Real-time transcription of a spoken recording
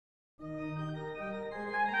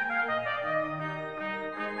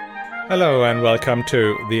Hello and welcome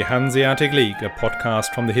to the Hanseatic League, a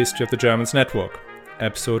podcast from the History of the Germans Network,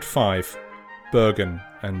 Episode 5, Bergen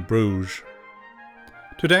and Bruges.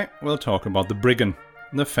 Today we'll talk about the Bergen,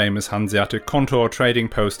 the famous Hanseatic contour trading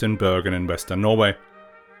post in Bergen in western Norway.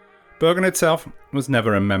 Bergen itself was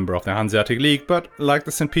never a member of the Hanseatic League, but like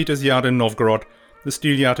the St. Peter's Yard in Novgorod, the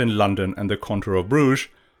Steel Yard in London and the contour of Bruges,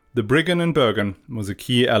 the Bergen in Bergen was a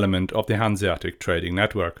key element of the Hanseatic trading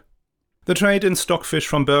network. The trade in stockfish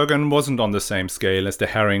from Bergen wasn't on the same scale as the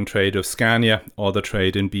herring trade of Scania or the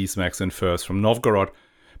trade in beeswax and furs from Novgorod,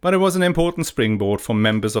 but it was an important springboard for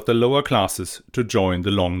members of the lower classes to join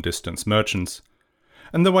the long-distance merchants.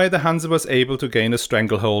 And the way the Hanse was able to gain a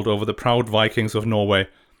stranglehold over the proud Vikings of Norway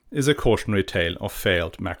is a cautionary tale of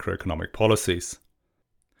failed macroeconomic policies.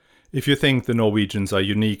 If you think the Norwegians are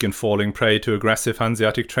unique in falling prey to aggressive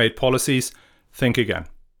Hanseatic trade policies, think again.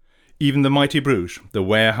 Even the mighty Bruges, the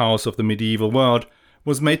warehouse of the medieval world,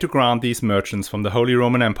 was made to grant these merchants from the Holy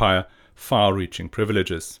Roman Empire far-reaching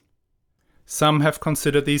privileges. Some have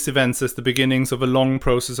considered these events as the beginnings of a long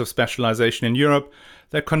process of specialization in Europe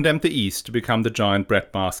that condemned the East to become the giant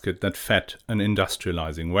breadbasket that fed an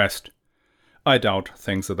industrializing West. I doubt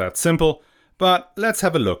things are that simple, but let's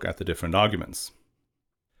have a look at the different arguments.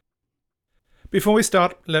 Before we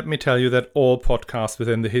start, let me tell you that all podcasts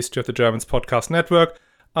within the History of the Germans podcast network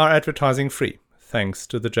are advertising free, thanks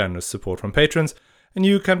to the generous support from patrons, and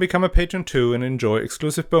you can become a patron too and enjoy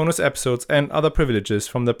exclusive bonus episodes and other privileges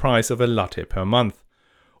from the price of a latte per month.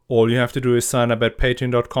 All you have to do is sign up at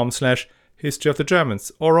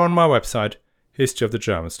patreon.com/historyofthegermans or on my website,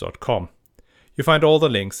 historyofthegermans.com. You find all the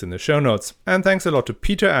links in the show notes, and thanks a lot to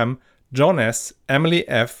Peter M., John S., Emily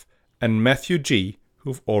F., and Matthew G.,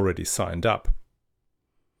 who've already signed up.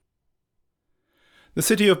 The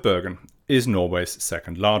city of Bergen is Norway's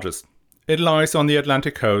second largest. It lies on the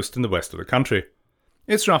Atlantic coast in the west of the country.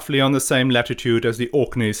 It's roughly on the same latitude as the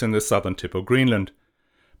Orkneys in the southern tip of Greenland.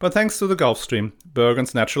 But thanks to the Gulf Stream,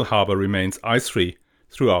 Bergen's natural harbour remains ice-free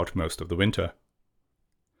throughout most of the winter.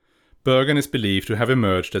 Bergen is believed to have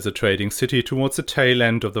emerged as a trading city towards the tail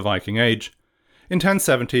end of the Viking Age. In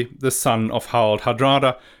 1070, the son of Harald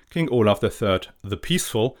Hardrada, King Olaf III the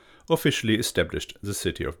Peaceful, officially established the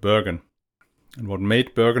city of Bergen. And what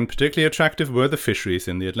made Bergen particularly attractive were the fisheries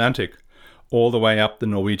in the Atlantic, all the way up the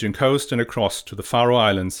Norwegian coast and across to the Faroe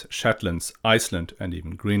Islands, Shetlands, Iceland and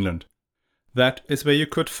even Greenland. That is where you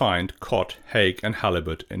could find cod, hake and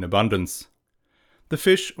halibut in abundance. The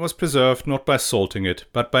fish was preserved not by salting it,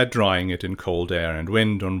 but by drying it in cold air and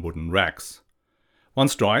wind on wooden racks.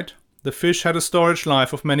 Once dried, the fish had a storage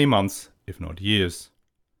life of many months, if not years.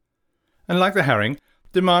 And like the herring,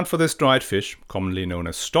 demand for this dried fish, commonly known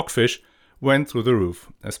as stockfish, went through the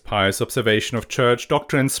roof as pious observation of church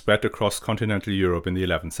doctrines spread across continental Europe in the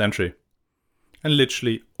 11th century. And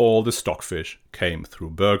literally all the stockfish came through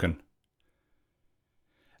Bergen.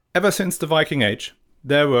 Ever since the Viking Age,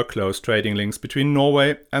 there were close trading links between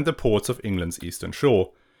Norway and the ports of England's eastern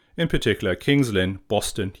shore, in particular King's Lynn,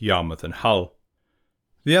 Boston, Yarmouth and Hull.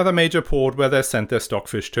 The other major port where they sent their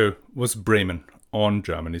stockfish to was Bremen, on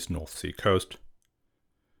Germany's North Sea coast.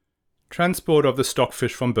 Transport of the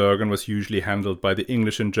stockfish from Bergen was usually handled by the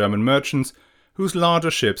English and German merchants, whose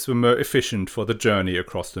larger ships were more efficient for the journey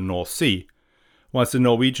across the North Sea, whilst the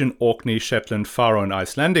Norwegian, Orkney, Shetland, Faroe and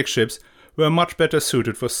Icelandic ships were much better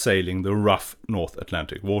suited for sailing the rough North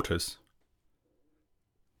Atlantic waters.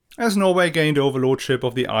 As Norway gained overlordship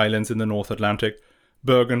of the islands in the North Atlantic,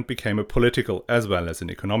 Bergen became a political as well as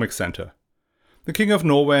an economic centre. The King of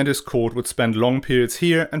Norway and his court would spend long periods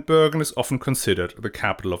here, and Bergen is often considered the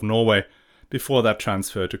capital of Norway, before that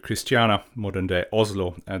transfer to Christiania, modern-day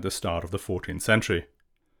Oslo, at the start of the 14th century.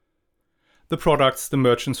 The products the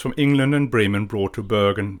merchants from England and Bremen brought to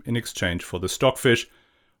Bergen in exchange for the stockfish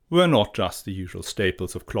were not just the usual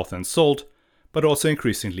staples of cloth and salt, but also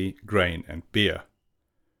increasingly grain and beer.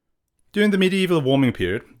 During the medieval warming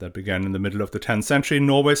period that began in the middle of the 10th century,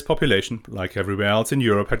 Norway's population, like everywhere else in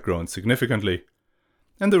Europe, had grown significantly.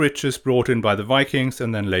 And the riches brought in by the Vikings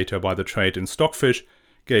and then later by the trade in stockfish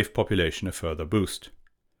gave population a further boost.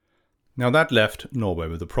 Now that left Norway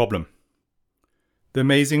with a problem. The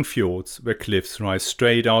amazing fjords, where cliffs rise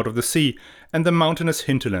straight out of the sea, and the mountainous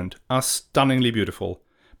hinterland are stunningly beautiful,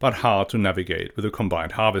 but hard to navigate with a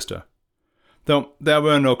combined harvester. Though there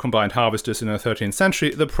were no combined harvesters in the 13th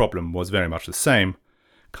century, the problem was very much the same.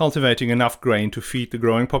 Cultivating enough grain to feed the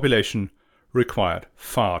growing population required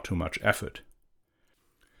far too much effort.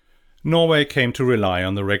 Norway came to rely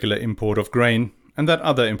on the regular import of grain and that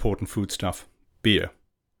other important foodstuff, beer.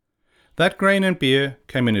 That grain and beer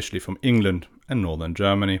came initially from England and northern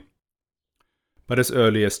Germany. But as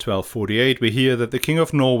early as 1248 we hear that the King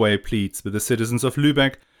of Norway pleads with the citizens of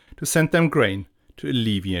Lübeck to send them grain to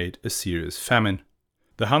alleviate a serious famine.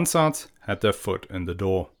 The Hansards had their foot in the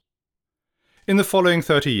door. In the following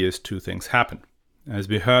 30 years, two things happened. As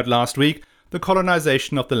we heard last week, the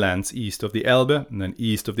colonization of the lands east of the Elbe and then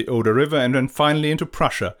east of the Oder River and then finally into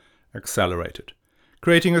Prussia accelerated,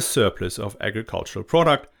 creating a surplus of agricultural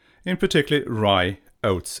product, in particular rye,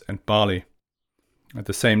 oats and barley. At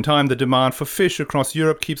the same time, the demand for fish across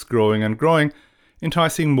Europe keeps growing and growing,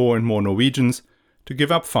 enticing more and more Norwegians to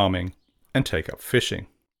give up farming and take up fishing.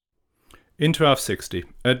 In 1260,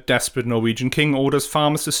 a desperate Norwegian king orders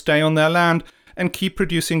farmers to stay on their land and keep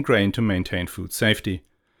producing grain to maintain food safety.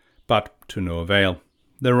 But to no avail.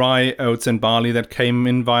 The rye, oats and barley that came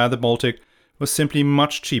in via the Baltic was simply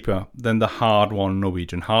much cheaper than the hard-won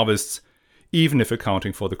Norwegian harvests, even if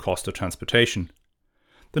accounting for the cost of transportation.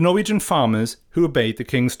 The Norwegian farmers who obeyed the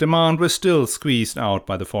king's demand were still squeezed out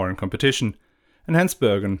by the foreign competition, and hence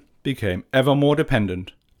Bergen became ever more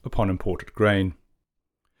dependent upon imported grain.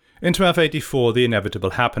 In 1284 the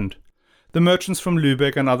inevitable happened. The merchants from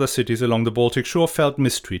Lübeck and other cities along the Baltic shore felt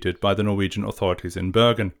mistreated by the Norwegian authorities in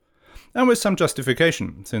Bergen. And with some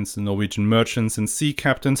justification, since the Norwegian merchants and sea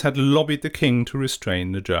captains had lobbied the king to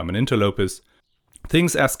restrain the German interlopers.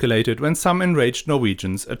 Things escalated when some enraged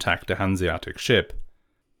Norwegians attacked a Hanseatic ship.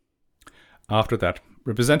 After that,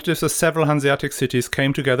 representatives of several Hanseatic cities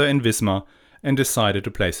came together in Wismar and decided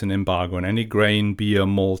to place an embargo on any grain, beer,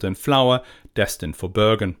 malt and flour destined for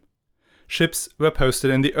Bergen. Ships were posted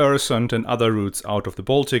in the Øresund and other routes out of the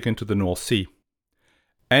Baltic into the North Sea.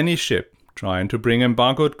 Any ship trying to bring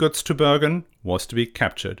embargoed goods to Bergen was to be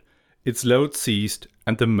captured, its load seized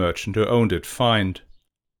and the merchant who owned it fined.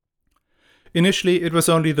 Initially it was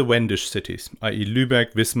only the Wendish cities, i.e.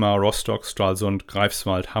 Lübeck, Wismar, Rostock, Stralsund,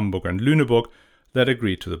 Greifswald, Hamburg and Lüneburg, that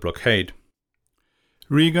agreed to the blockade.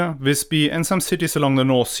 Riga, Visby and some cities along the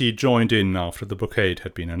North Sea joined in after the blockade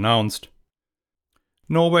had been announced.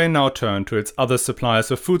 Norway now turned to its other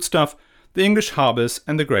suppliers of foodstuff, the English harbours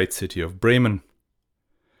and the great city of Bremen.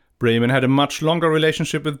 Bremen had a much longer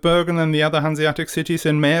relationship with Bergen than the other Hanseatic cities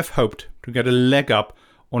and may have hoped to get a leg up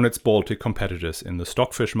on its Baltic competitors in the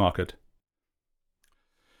stockfish market.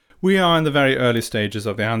 We are in the very early stages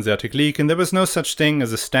of the Hanseatic League and there was no such thing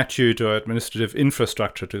as a statute or administrative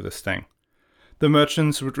infrastructure to this thing. The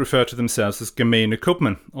merchants would refer to themselves as gemeine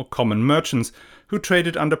Kupmen, or common merchants, who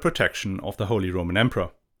traded under protection of the Holy Roman Emperor.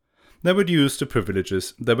 They would use the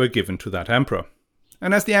privileges that were given to that emperor.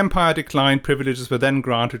 And as the empire declined, privileges were then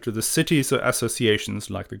granted to the cities or associations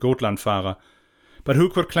like the Gotlandfahrer, but who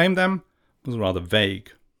could claim them was rather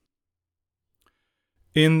vague.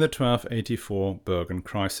 In the 1284 Bergen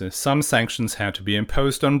crisis, some sanctions had to be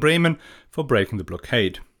imposed on Bremen for breaking the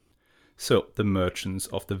blockade. So the merchants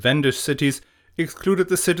of the Wendish cities excluded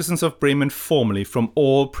the citizens of Bremen formally from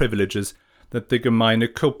all privileges that the gemeine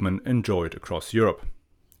Kupmen enjoyed across Europe,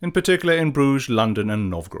 in particular in Bruges, London and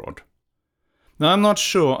Novgorod. Now I'm not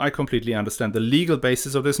sure I completely understand the legal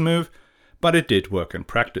basis of this move, but it did work in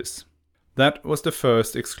practice. That was the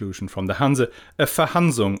first exclusion from the Hanse, a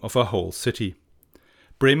Verhansung of a whole city.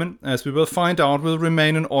 Bremen, as we will find out, will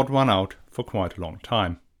remain an odd one out for quite a long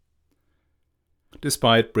time.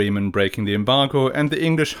 Despite Bremen breaking the embargo and the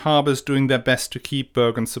English harbours doing their best to keep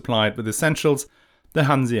Bergen supplied with essentials, the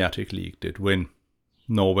Hanseatic League did win.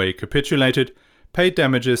 Norway capitulated, paid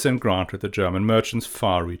damages and granted the German merchants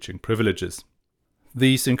far-reaching privileges.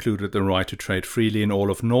 These included the right to trade freely in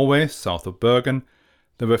all of Norway, south of Bergen.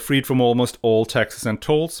 They were freed from almost all taxes and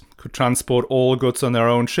tolls, could transport all goods on their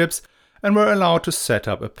own ships, and were allowed to set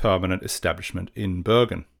up a permanent establishment in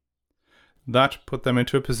Bergen. That put them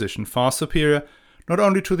into a position far superior not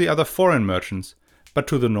only to the other foreign merchants, but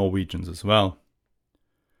to the Norwegians as well.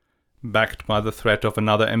 Backed by the threat of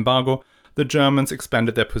another embargo, the Germans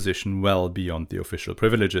expanded their position well beyond the official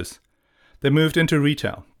privileges. They moved into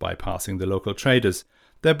retail, bypassing the local traders.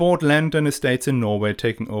 They bought land and estates in Norway,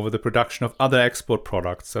 taking over the production of other export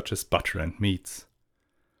products such as butter and meats.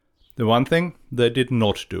 The one thing they did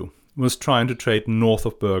not do was trying to trade north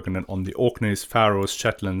of Bergen and on the Orkneys, Faroes,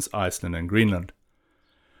 Shetlands, Iceland and Greenland.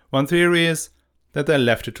 One theory is that they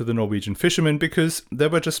left it to the Norwegian fishermen because they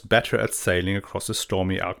were just better at sailing across the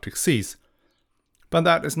stormy Arctic seas. But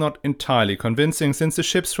that is not entirely convincing, since the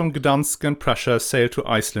ships from Gdansk and Prussia sailed to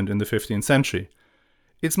Iceland in the 15th century.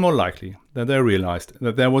 It's more likely that they realized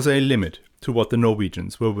that there was a limit to what the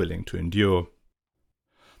Norwegians were willing to endure.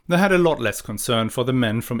 They had a lot less concern for the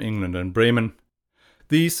men from England and Bremen.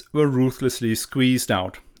 These were ruthlessly squeezed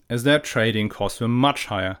out, as their trading costs were much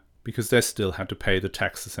higher because they still had to pay the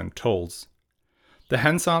taxes and tolls. The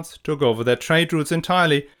Hansards took over their trade routes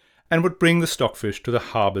entirely, and would bring the stockfish to the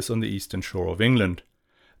harbours on the eastern shore of England.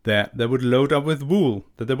 There they would load up with wool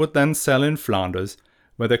that they would then sell in Flanders,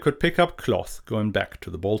 where they could pick up cloth going back to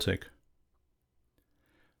the Baltic.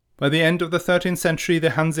 By the end of the 13th century,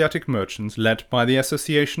 the Hanseatic merchants, led by the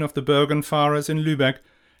Association of the Bergen Farers in Lübeck,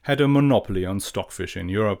 had a monopoly on stockfish in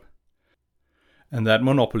Europe. And that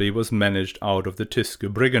monopoly was managed out of the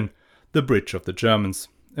Tyske Bryggen, the Bridge of the Germans,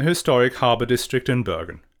 a historic harbour district in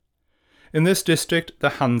Bergen. In this district, the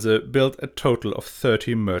Hanse built a total of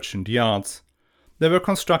 30 merchant yards. They were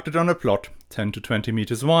constructed on a plot 10 to 20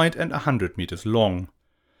 meters wide and 100 meters long.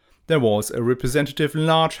 There was a representative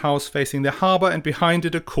large house facing the harbour, and behind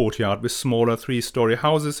it a courtyard with smaller 3-story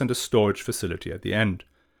houses and a storage facility at the end.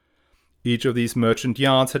 Each of these merchant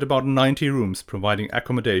yards had about 90 rooms, providing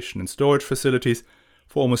accommodation and storage facilities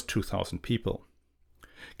for almost 2,000 people.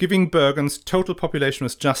 Given Bergen's total population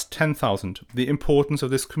was just 10,000, the importance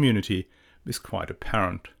of this community is quite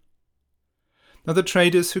apparent. Now, the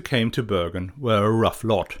traders who came to Bergen were a rough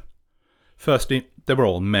lot. Firstly, they were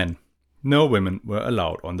all men. No women were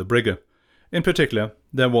allowed on the Brygge. In particular,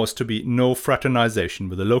 there was to be no fraternization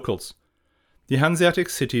with the locals. The Hanseatic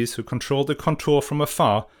cities who controlled the contour from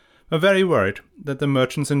afar were very worried that the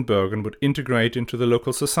merchants in Bergen would integrate into the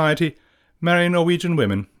local society, marry Norwegian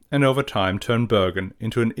women, and over time turn Bergen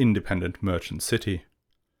into an independent merchant city.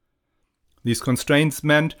 These constraints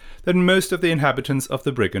meant that most of the inhabitants of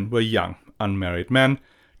the Bryggen were young, unmarried men,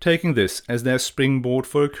 taking this as their springboard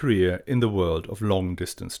for a career in the world of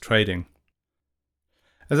long-distance trading.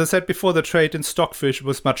 As I said before, the trade in stockfish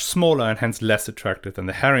was much smaller and hence less attractive than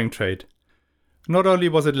the herring trade. Not only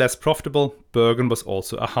was it less profitable, Bergen was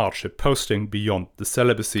also a hardship posting beyond the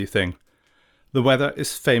celibacy thing. The weather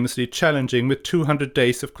is famously challenging, with 200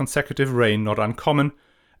 days of consecutive rain not uncommon,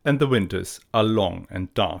 and the winters are long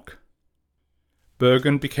and dark.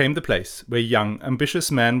 Bergen became the place where young,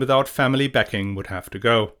 ambitious men without family backing would have to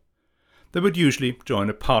go. They would usually join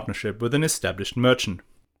a partnership with an established merchant.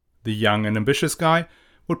 The young and ambitious guy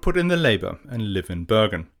would put in the labour and live in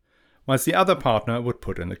Bergen, whilst the other partner would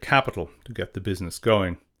put in the capital to get the business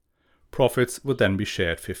going. Profits would then be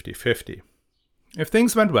shared 50-50. If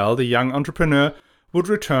things went well, the young entrepreneur would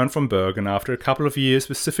return from Bergen after a couple of years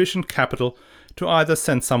with sufficient capital to either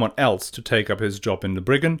send someone else to take up his job in the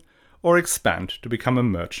Bryggen, or expand to become a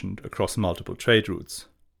merchant across multiple trade routes.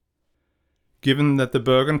 Given that the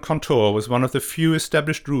Bergen contour was one of the few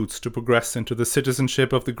established routes to progress into the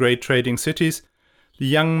citizenship of the great trading cities, the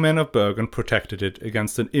young men of Bergen protected it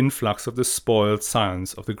against an influx of the spoiled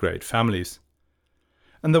scions of the great families.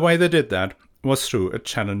 And the way they did that was through a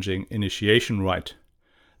challenging initiation rite,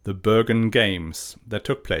 the Bergen Games, that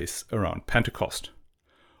took place around Pentecost.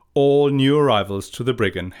 All new arrivals to the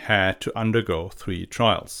Bryggen had to undergo 3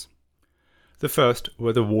 trials. The first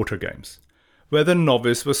were the water games, where the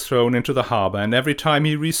novice was thrown into the harbour, and every time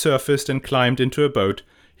he resurfaced and climbed into a boat,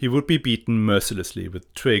 he would be beaten mercilessly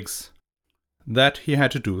with twigs. That he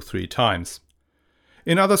had to do 3 times.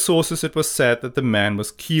 In other sources it was said that the man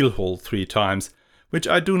was keel-hauled 3 times, which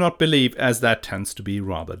I do not believe, as that tends to be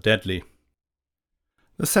rather deadly.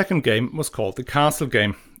 The second game was called the Castle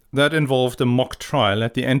Game. That involved a mock trial,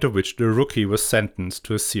 at the end of which the rookie was sentenced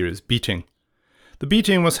to a serious beating. The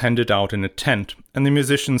beating was handed out in a tent, and the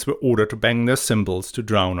musicians were ordered to bang their cymbals to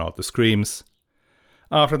drown out the screams.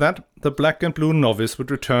 After that, the black and blue novice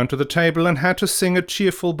would return to the table and had to sing a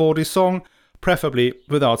cheerful bawdy song, preferably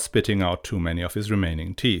without spitting out too many of his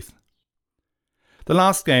remaining teeth. The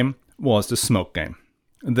last game was the smoke game.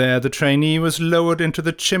 There the trainee was lowered into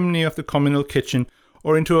the chimney of the communal kitchen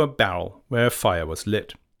or into a barrel where a fire was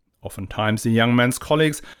lit. Oftentimes the young man's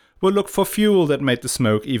colleagues would look for fuel that made the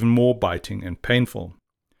smoke even more biting and painful.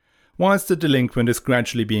 Whilst the delinquent is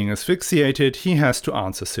gradually being asphyxiated, he has to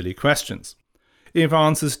answer silly questions. If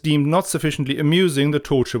answers deemed not sufficiently amusing, the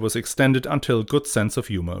torture was extended until good sense of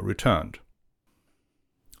humour returned.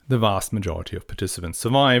 The vast majority of participants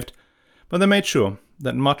survived, but they made sure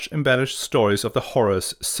that much embellished stories of the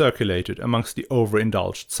horrors circulated amongst the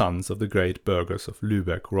overindulged sons of the great burghers of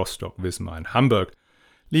Lübeck, Rostock, Wismar and Hamburg,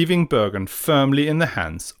 leaving Bergen firmly in the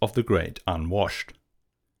hands of the great unwashed.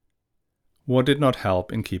 What did not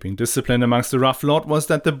help in keeping discipline amongst the rough lot was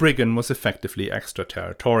that the Bryggen was effectively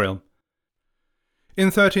extraterritorial. In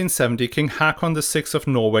 1370, King Haakon VI of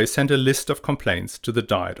Norway sent a list of complaints to the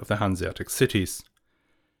Diet of the Hanseatic cities.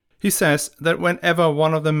 He says that whenever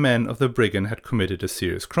one of the men of the Bryggen had committed a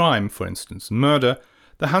serious crime, for instance murder,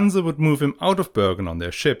 the Hanse would move him out of Bergen on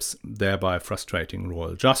their ships, thereby frustrating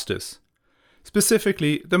royal justice.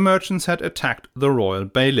 Specifically, the merchants had attacked the royal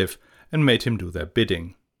bailiff and made him do their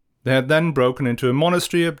bidding. They had then broken into a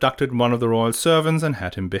monastery, abducted one of the royal servants and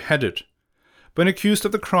had him beheaded. When accused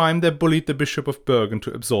of the crime, they bullied the Bishop of Bergen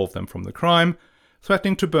to absolve them from the crime,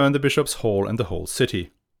 threatening to burn the bishop's hall and the whole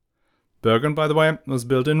city. Bergen, by the way, was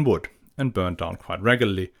built in wood and burned down quite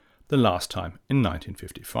regularly, the last time in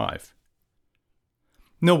 1955.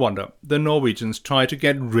 No wonder the Norwegians tried to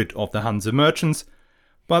get rid of the Hanse merchants,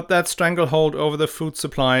 but that stranglehold over the food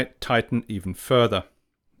supply tightened even further.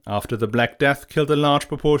 After the Black Death killed a large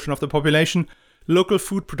proportion of the population, local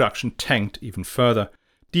food production tanked even further,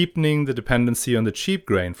 deepening the dependency on the cheap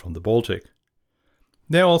grain from the Baltic.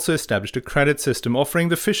 They also established a credit system offering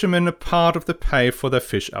the fishermen a part of the pay for their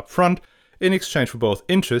fish up front in exchange for both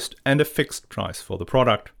interest and a fixed price for the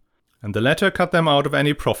product, and the latter cut them out of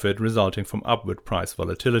any profit resulting from upward price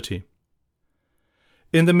volatility.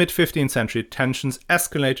 In the mid-15th century, tensions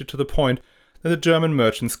escalated to the point that the German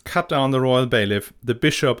merchants cut down the royal bailiff, the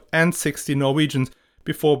bishop, and 60 Norwegians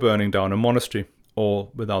before burning down a monastery,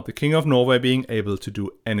 all without the King of Norway being able to do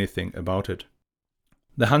anything about it.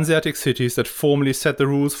 The Hanseatic cities that formally set the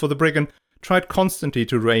rules for the brigand tried constantly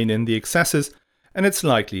to rein in the excesses, and it's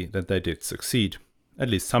likely that they did succeed, at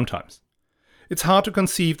least sometimes. It's hard to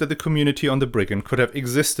conceive that the community on the brigand could have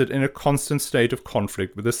existed in a constant state of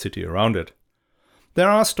conflict with the city around it. There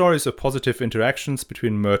are stories of positive interactions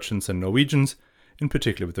between merchants and Norwegians, in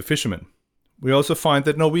particular with the fishermen. We also find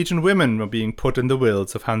that Norwegian women were being put in the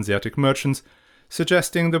wills of Hanseatic merchants,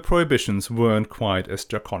 suggesting the prohibitions weren't quite as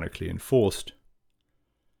draconically enforced.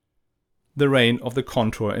 The reign of the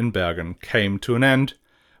Kontor in Bergen came to an end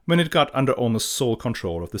when it got under almost sole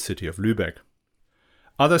control of the city of Lübeck.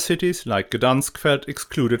 Other cities, like Gdansk, felt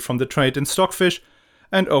excluded from the trade in stockfish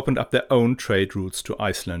and opened up their own trade routes to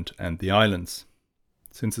Iceland and the islands.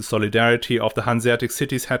 Since the solidarity of the Hanseatic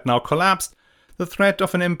cities had now collapsed, the threat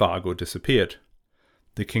of an embargo disappeared.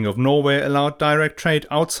 The King of Norway allowed direct trade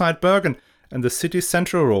outside Bergen, and the city's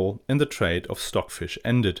central role in the trade of stockfish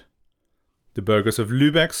ended. The burghers of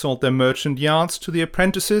Lübeck sold their merchant yards to the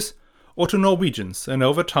apprentices or to Norwegians, and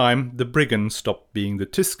over time the brigand stopped being the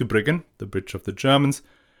Tiskebriggen, the bridge of the Germans,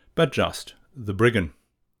 but just the brigand.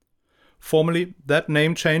 Formally, that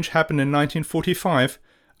name change happened in 1945,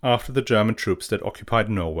 after the German troops that occupied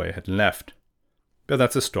Norway had left. But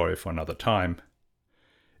that's a story for another time.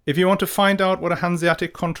 If you want to find out what a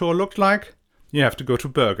Hanseatic Kontor looked like, you have to go to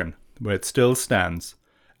Bergen, where it still stands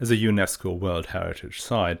as a UNESCO World Heritage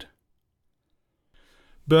Site.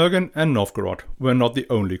 Bergen and Novgorod were not the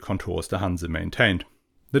only Kontors the Hanse maintained.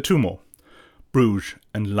 There are two more, Bruges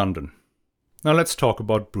and London. Now let's talk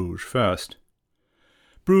about Bruges first.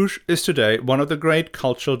 Bruges is today one of the great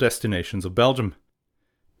cultural destinations of Belgium.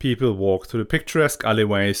 People walk through the picturesque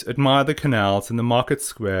alleyways, admire the canals and the market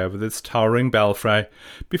square with its towering belfry,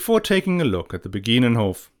 before taking a look at the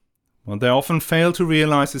Beginenhof. What they often fail to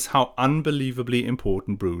realize is how unbelievably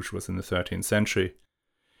important Bruges was in the 13th century.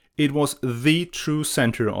 It was the true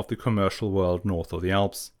center of the commercial world north of the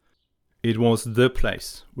Alps. It was the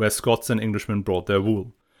place where Scots and Englishmen brought their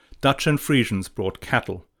wool, Dutch and Frisians brought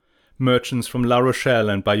cattle, merchants from La Rochelle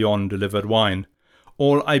and Bayonne delivered wine.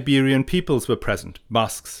 All Iberian peoples were present,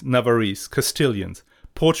 Basques, Navarrese, Castilians,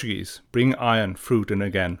 Portuguese, bringing iron, fruit and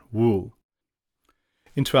again wool.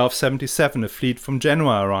 In 1277 a fleet from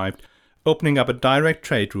Genoa arrived, opening up a direct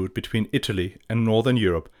trade route between Italy and northern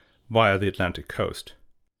Europe via the Atlantic coast.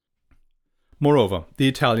 Moreover, the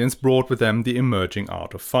Italians brought with them the emerging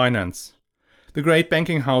art of finance. The great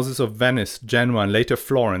banking houses of Venice, Genoa and later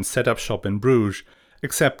Florence set up shop in Bruges,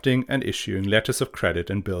 accepting and issuing letters of credit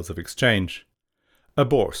and bills of exchange. A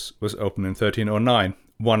bourse was opened in 1309,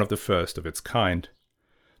 one of the first of its kind.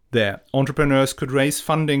 There, entrepreneurs could raise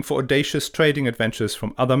funding for audacious trading adventures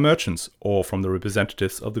from other merchants or from the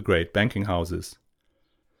representatives of the great banking houses.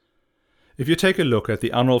 If you take a look at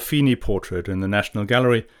the Arnolfini portrait in the National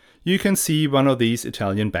Gallery, you can see one of these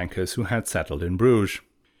Italian bankers who had settled in Bruges.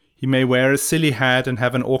 He may wear a silly hat and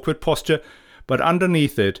have an awkward posture, but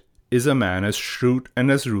underneath it is a man as shrewd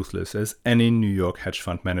and as ruthless as any New York hedge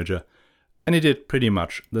fund manager. And he did pretty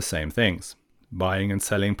much the same things, buying and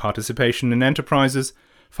selling participation in enterprises,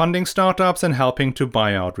 funding startups and helping to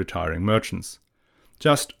buy out retiring merchants,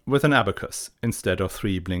 just with an abacus instead of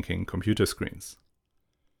 3 blinking computer screens.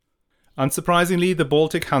 Unsurprisingly, the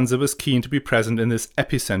Baltic Hanse was keen to be present in this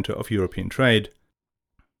epicenter of European trade.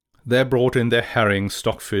 They brought in their herring,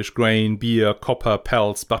 stockfish, grain, beer, copper,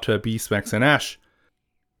 pelts, butter, beeswax and ash.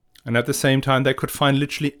 And at the same time they could find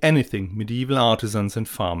literally anything medieval artisans and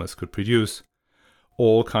farmers could produce.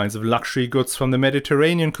 All kinds of luxury goods from the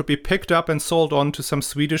Mediterranean could be picked up and sold on to some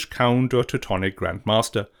Swedish count or Teutonic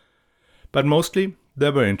grandmaster. But mostly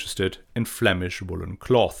they were interested in Flemish woolen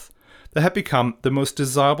cloth that had become the most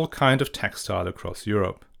desirable kind of textile across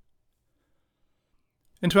Europe.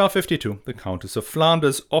 In 1252, the Countess of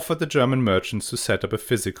Flanders offered the German merchants to set up a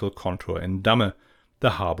physical contour in Damme,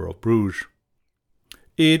 the harbour of Bruges.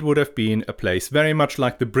 It would have been a place very much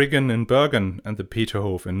like the Briggen in Bergen and the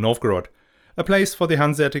Peterhof in Novgorod, a place for the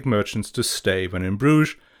Hanseatic merchants to stay when in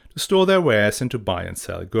Bruges, to store their wares and to buy and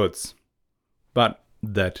sell goods. But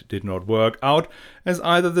that did not work out, as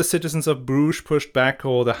either the citizens of Bruges pushed back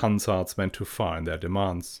or the Hansards went too far in their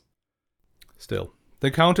demands. Still, the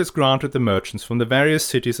Countess granted the merchants from the various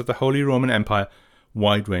cities of the Holy Roman Empire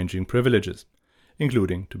wide-ranging privileges,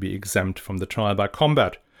 including to be exempt from the trial by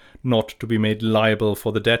combat, not to be made liable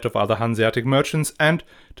for the debt of other Hanseatic merchants, and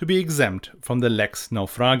to be exempt from the lex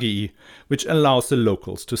naufragii, which allows the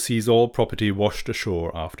locals to seize all property washed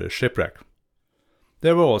ashore after a shipwreck.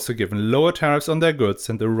 They were also given lower tariffs on their goods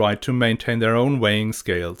and the right to maintain their own weighing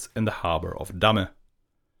scales in the harbour of Damme.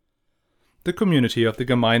 The community of the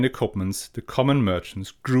Gemeindekaufmanns, the common merchants,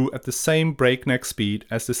 grew at the same breakneck speed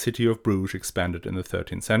as the city of Bruges expanded in the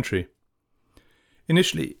 13th century.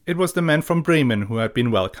 Initially, it was the men from Bremen who had been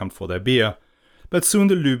welcomed for their beer, but soon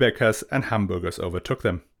the Lübeckers and Hamburgers overtook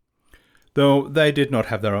them. Though they did not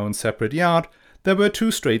have their own separate yard, there were 2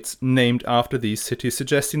 streets named after these cities,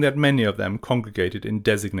 suggesting that many of them congregated in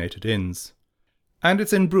designated inns. And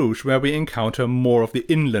it's in Bruges where we encounter more of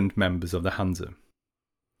the inland members of the Hanse.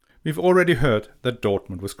 We've already heard that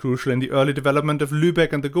Dortmund was crucial in the early development of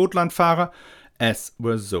Lübeck and the Gotlandfahrer, as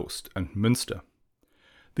were Soest and Münster.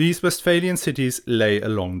 These Westphalian cities lay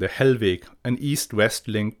along the Hellweg, an east-west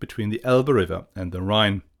link between the Elbe River and the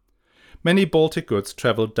Rhine. Many Baltic goods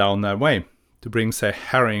travelled down that way, to bring, say,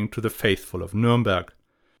 herring to the faithful of Nuremberg.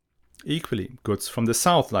 Equally, goods from the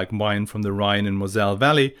south, like wine from the Rhine and Moselle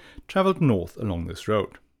Valley, travelled north along this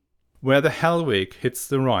road. Where the Hellweg hits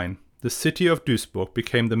the Rhine, the city of Duisburg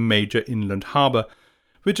became the major inland harbour,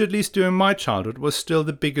 which at least during my childhood was still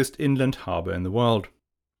the biggest inland harbour in the world.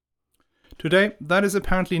 Today, that is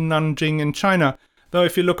apparently Nanjing in China, though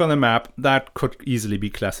if you look on the map, that could easily be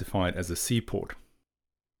classified as a seaport.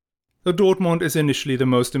 Though Dortmund is initially the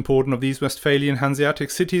most important of these Westphalian Hanseatic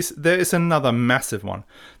cities, there is another massive one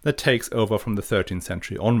that takes over from the 13th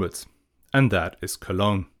century onwards, and that is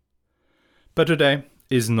Cologne. But today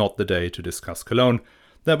is not the day to discuss Cologne.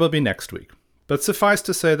 That will be next week, but suffice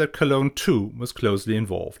to say that Cologne too was closely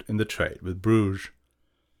involved in the trade with Bruges.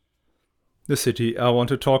 The city I want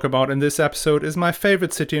to talk about in this episode is my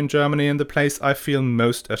favorite city in Germany and the place I feel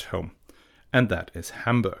most at home, and that is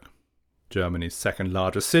Hamburg. Germany's second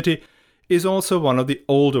largest city, is also one of the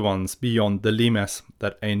older ones beyond the Limes,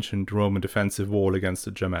 that ancient Roman defensive wall against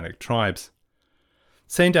the Germanic tribes.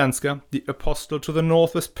 Saint Ansgar, the apostle to the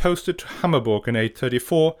north, was posted to Hammerburg in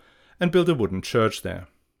 834 and built a wooden church there.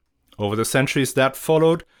 Over the centuries that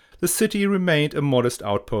followed, the city remained a modest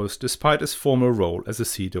outpost despite its former role as a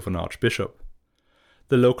seat of an archbishop.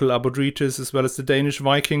 The local Abodrites as well as the Danish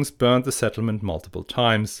Vikings burned the settlement multiple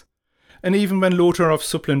times. And even when Lothar of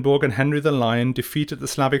Supplinburg and Henry the Lion defeated the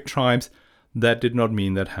Slavic tribes, that did not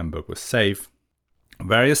mean that Hamburg was safe.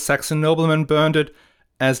 Various Saxon noblemen burned it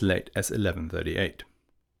as late as 1138.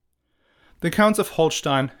 The Counts of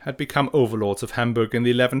Holstein had become overlords of Hamburg in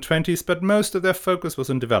the 1120s, but most of their focus was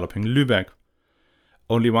on developing Lübeck.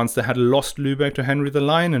 Only once they had lost Lübeck to Henry the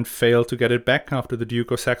Lion and failed to get it back after the Duke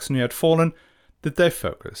of Saxony had fallen, did they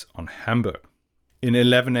focus on Hamburg. In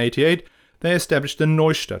 1188, they established the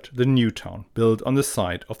Neustadt, the new town, built on the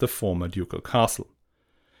site of the former ducal castle.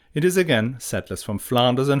 It is again settlers from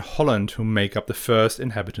Flanders and Holland who make up the first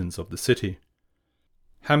inhabitants of the city.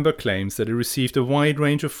 Hamburg claims that it received a wide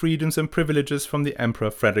range of freedoms and privileges from the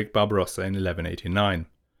Emperor Frederick Barbarossa in 1189.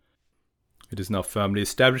 It is now firmly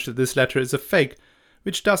established that this letter is a fake,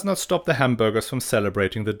 which does not stop the Hamburgers from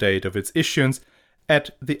celebrating the date of its issuance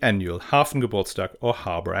at the annual Hafengeburtstag or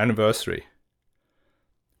Harbour Anniversary.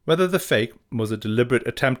 Whether the fake was a deliberate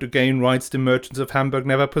attempt to gain rights the merchants of Hamburg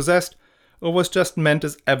never possessed, or was just meant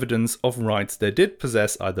as evidence of rights they did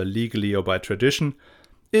possess either legally or by tradition,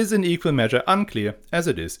 is in equal measure unclear as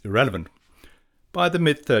it is irrelevant. By the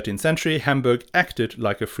mid-13th century, Hamburg acted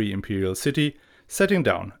like a free imperial city, setting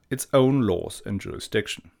down its own laws and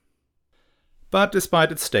jurisdiction. But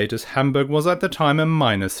despite its status, Hamburg was at the time a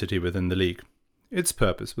minor city within the League. Its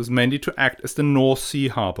purpose was mainly to act as the North Sea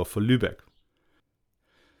harbour for Lübeck.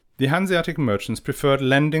 The Hanseatic merchants preferred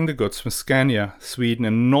landing the goods from Scania, Sweden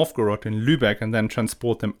and Novgorod in Lübeck and then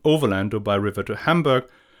transport them overland or by river to Hamburg,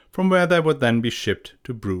 from where they would then be shipped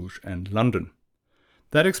to Bruges and London.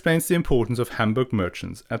 That explains the importance of Hamburg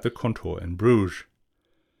merchants at the contour in Bruges.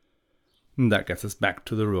 And that gets us back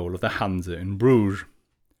to the role of the Hanse in Bruges.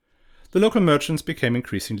 The local merchants became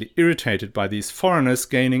increasingly irritated by these foreigners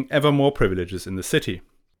gaining ever more privileges in the city.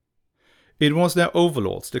 It was their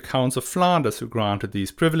overlords, the Counts of Flanders, who granted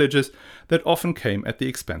these privileges that often came at the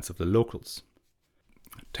expense of the locals.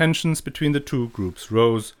 Tensions between the two groups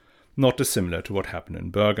rose, not dissimilar to what happened in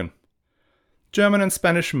Bergen. German and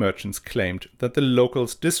Spanish merchants claimed that the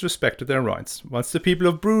locals disrespected their rights, whilst the people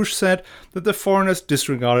of Bruges said that the foreigners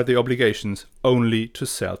disregarded the obligations only to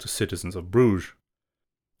sell to citizens of Bruges.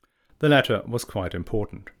 The latter was quite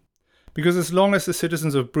important, because as long as the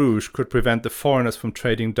citizens of Bruges could prevent the foreigners from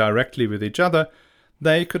trading directly with each other,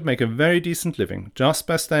 they could make a very decent living just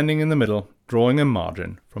by standing in the middle, drawing a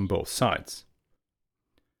margin from both sides.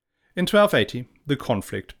 In 1280, the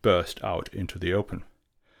conflict burst out into the open.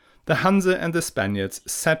 The Hanse and the Spaniards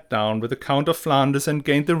sat down with the Count of Flanders and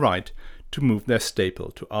gained the right to move their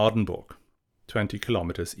staple to Aardenburg, 20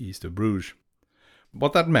 kilometers east of Bruges.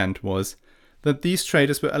 What that meant was that these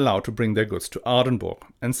traders were allowed to bring their goods to Aardenburg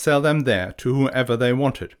and sell them there to whoever they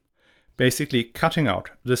wanted, basically cutting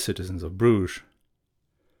out the citizens of Bruges.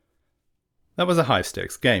 That was a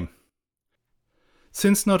high-stakes game.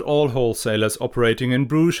 Since not all wholesalers operating in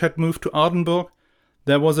Bruges had moved to Aardenburg,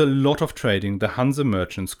 there was a lot of trading the Hanse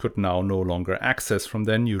merchants could now no longer access from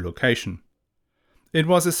their new location. It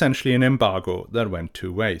was essentially an embargo that went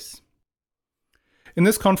two ways. In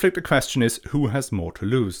this conflict, the question is who has more to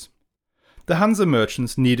lose. The Hanse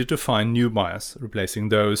merchants needed to find new buyers, replacing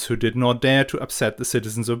those who did not dare to upset the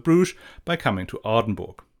citizens of Bruges by coming to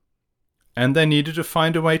Aardenburg. And they needed to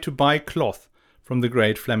find a way to buy cloth from the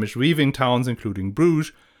great Flemish weaving towns, including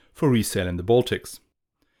Bruges, for resale in the Baltics.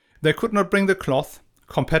 They could not bring the cloth.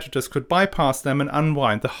 Competitors could bypass them and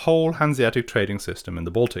unwind the whole Hanseatic trading system in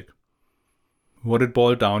the Baltic. What it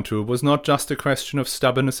boiled down to was not just a question of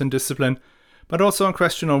stubbornness and discipline, but also a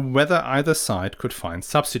question of whether either side could find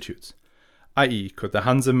substitutes, i.e. could the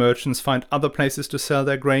Hanse merchants find other places to sell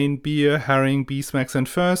their grain, beer, herring, beeswax and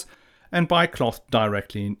furs, and buy cloth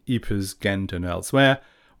directly in Ypres, Ghent and elsewhere,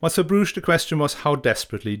 whilst for Bruges the question was how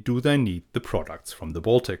desperately do they need the products from the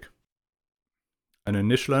Baltic. An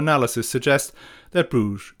initial analysis suggests that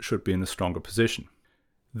Bruges should be in a stronger position.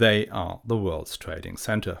 They are the world's trading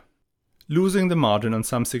centre. Losing the margin on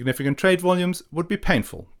some significant trade volumes would be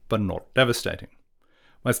painful, but not devastating.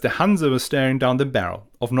 Whilst the Hanse was staring down the barrel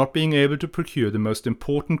of not being able to procure the most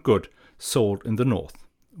important good sold in the north,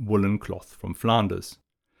 woolen cloth from Flanders.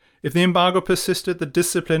 If the embargo persisted, the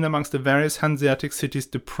discipline amongst the various Hanseatic cities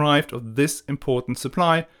deprived of this important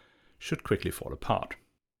supply should quickly fall apart.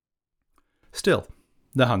 Still,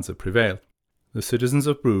 the Hanse prevailed. The citizens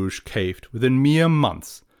of Bruges caved within mere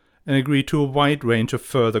months and agreed to a wide range of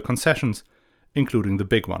further concessions, including the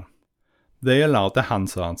big one. They allowed the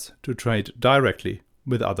Hansards to trade directly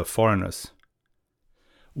with other foreigners.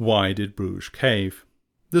 Why did Bruges cave?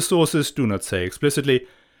 The sources do not say explicitly,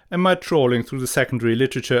 and my trawling through the secondary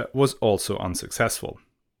literature was also unsuccessful.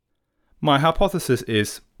 My hypothesis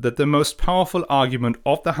is that the most powerful argument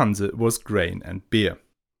of the Hanse was grain and beer.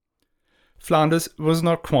 Flanders was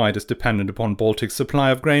not quite as dependent upon Baltic supply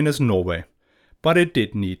of grain as Norway, but it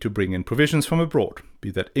did need to bring in provisions from abroad, be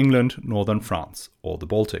that England, northern France or the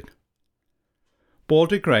Baltic.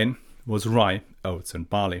 Baltic grain was rye, oats and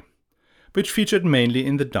barley, which featured mainly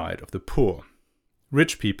in the diet of the poor.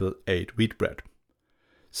 Rich people ate wheat bread.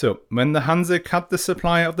 So, when the Hanse cut the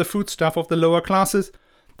supply of the foodstuff of the lower classes,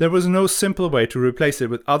 there was no simple way to replace it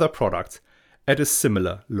with other products at a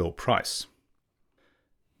similar low price.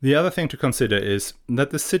 The other thing to consider is that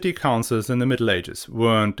the city councils in the Middle Ages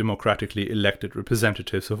weren't democratically elected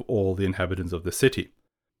representatives of all the inhabitants of the city.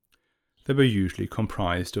 They were usually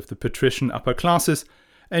comprised of the patrician upper classes,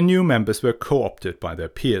 and new members were co-opted by their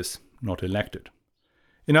peers, not elected.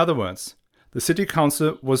 In other words, the city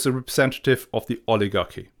council was the representative of the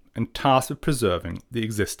oligarchy and tasked with preserving the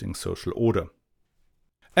existing social order.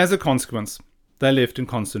 As a consequence, they lived in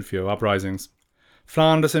constant fear of uprisings.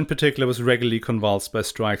 Flanders in particular was regularly convulsed by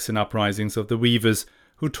strikes and uprisings of the weavers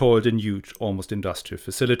who toiled in huge, almost industrial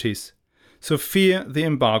facilities. So fear the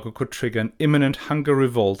embargo could trigger an imminent hunger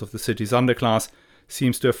revolt of the city's underclass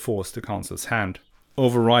seems to have forced the council's hand,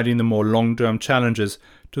 overriding the more long-term challenges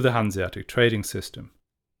to the Hanseatic trading system.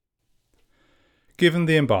 Given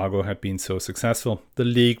the embargo had been so successful, the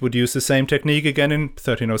League would use the same technique again in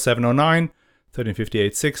 1307-09,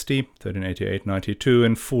 1358-60, 1388-92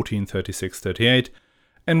 and 1436-38,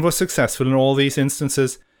 and was successful in all these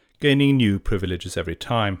instances, gaining new privileges every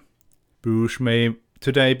time. Bruges may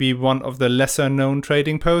today be one of the lesser-known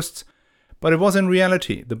trading posts, but it was in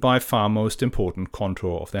reality the by far most important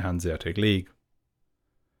contour of the Hanseatic League.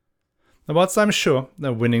 Now, whilst I'm sure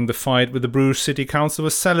that winning the fight with the Bruges City Council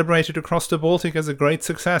was celebrated across the Baltic as a great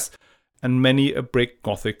success, and many a brick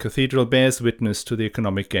Gothic cathedral bears witness to the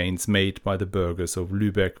economic gains made by the burghers of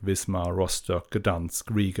Lübeck, Wismar, Rostock, Gdansk,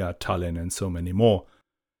 Riga, Tallinn, and so many more.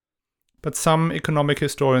 But some economic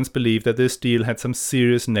historians believe that this deal had some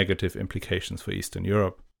serious negative implications for Eastern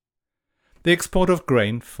Europe. The export of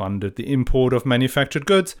grain funded the import of manufactured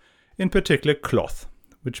goods, in particular cloth,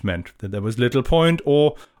 which meant that there was little point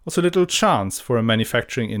or also little chance for a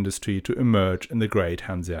manufacturing industry to emerge in the great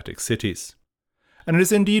Hanseatic cities. And it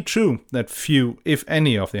is indeed true that few, if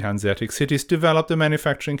any, of the Hanseatic cities developed a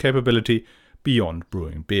manufacturing capability beyond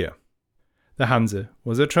brewing beer. The Hanse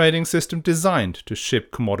was a trading system designed to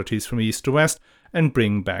ship commodities from east to west and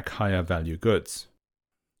bring back higher value goods.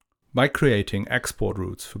 By creating export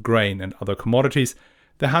routes for grain and other commodities,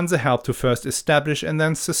 the Hanse helped to first establish and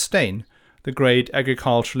then sustain the great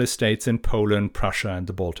agricultural estates in Poland, Prussia, and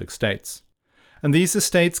the Baltic states. And these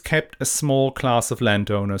estates kept a small class of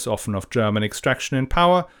landowners, often of German extraction, in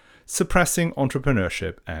power, suppressing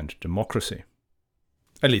entrepreneurship and democracy.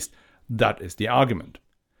 At least, that is the argument.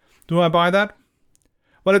 Do I buy that?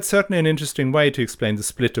 Well, it's certainly an interesting way to explain the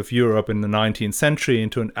split of Europe in the 19th century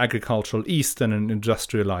into an agricultural East and an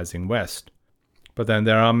industrializing West. But then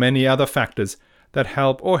there are many other factors that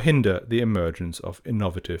help or hinder the emergence of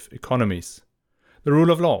innovative economies. The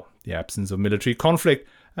rule of law, the absence of military conflict,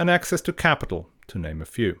 and access to capital, to name a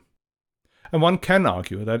few. And one can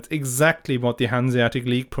argue that it's exactly what the Hanseatic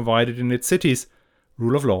League provided in its cities: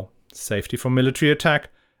 rule of law, safety from military attack,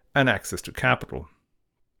 and access to capital.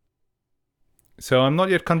 So I'm not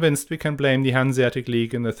yet convinced we can blame the Hanseatic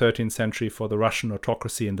League in the 13th century for the Russian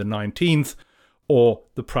autocracy in the 19th, or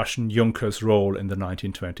the Prussian Junkers' role in the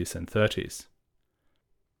 1920s and 30s.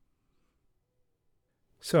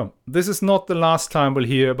 So, this is not the last time we'll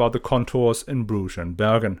hear about the contours in Bruges and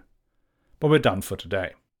Bergen. But we're done for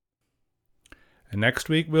today. And next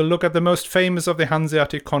week we'll look at the most famous of the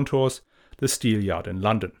Hanseatic contours, the Steel Yard in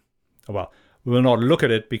London. Well, we will not look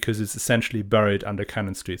at it because it's essentially buried under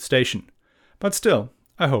Cannon Street Station. But still,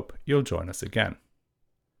 I hope you'll join us again.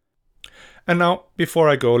 And now, before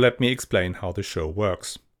I go, let me explain how the show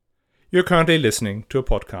works. You're currently listening to a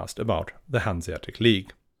podcast about the Hanseatic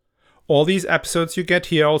League. All these episodes you get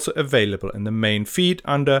here are also available in the main feed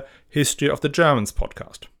under History of the Germans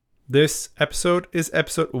podcast. This episode is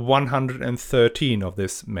episode 113 of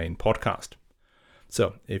this main podcast.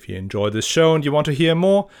 So, if you enjoy this show and you want to hear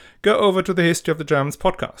more, go over to the History of the Germans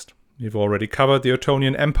podcast. We've already covered the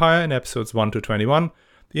Ottonian Empire in episodes 1 to 21,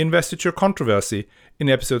 the investiture controversy in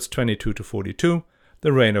episodes 22 to 42,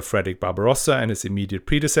 the reign of Frederick Barbarossa and his immediate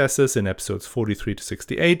predecessors in episodes 43 to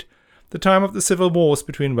 68, the time of the civil wars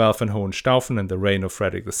between Welf and Hohenstaufen and the reign of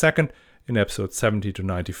Frederick II in episodes 70 to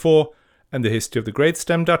 94, and the history of the Great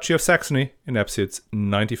Stem Duchy of Saxony in episodes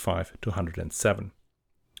 95 to 107.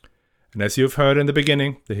 And as you've heard in the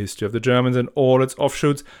beginning, the History of the Germans and all its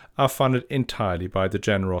offshoots are funded entirely by the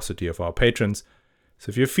generosity of our patrons. So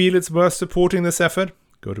if you feel it's worth supporting this effort,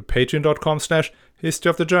 go to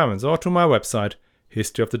patreon.com/historyofthegermans or to my website,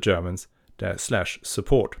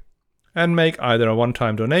 historyofthegermans/support. And make either a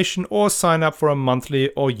one-time donation or sign up for a monthly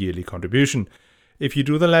or yearly contribution. If you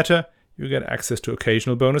do the latter, you get access to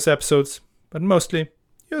occasional bonus episodes, but mostly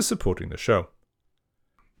you're supporting the show.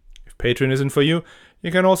 If Patreon isn't for you,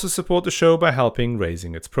 you can also support the show by helping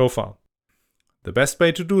raising its profile. The best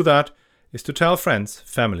way to do that is to tell friends,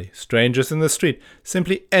 family, strangers in the street,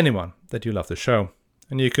 simply anyone that you love the show.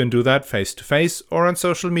 And you can do that face-to-face or on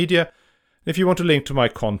social media. If you want to link to my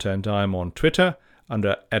content, I'm on Twitter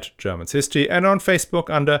under @GermansHistory and on Facebook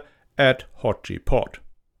under @HotGPod.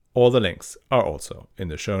 All the links are also in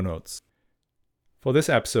the show notes. For this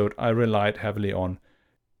episode, I relied heavily on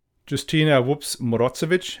Justina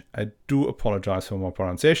Woops-Morozevich. I do apologize for my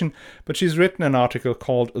pronunciation, but she's written an article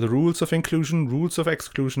called The Rules of Inclusion, Rules of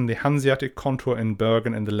Exclusion, the Hanseatic Contour in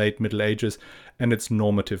Bergen in the Late Middle Ages and its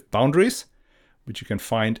Normative Boundaries, which you can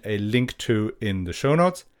find a link to in the show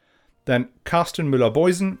notes. Then Carsten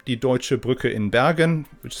Müller-Beusen, Die Deutsche Brücke in Bergen,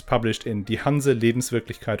 which is published in Die Hanse,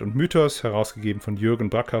 Lebenswirklichkeit und Mythos, herausgegeben von Jürgen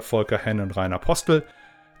Bracker, Volker Henn und Rainer Postel.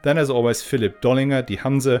 Then, as always, Philipp Dollinger, Die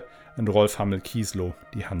Hanse, and Rolf Hammel-Kieslow,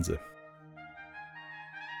 Die Hanse.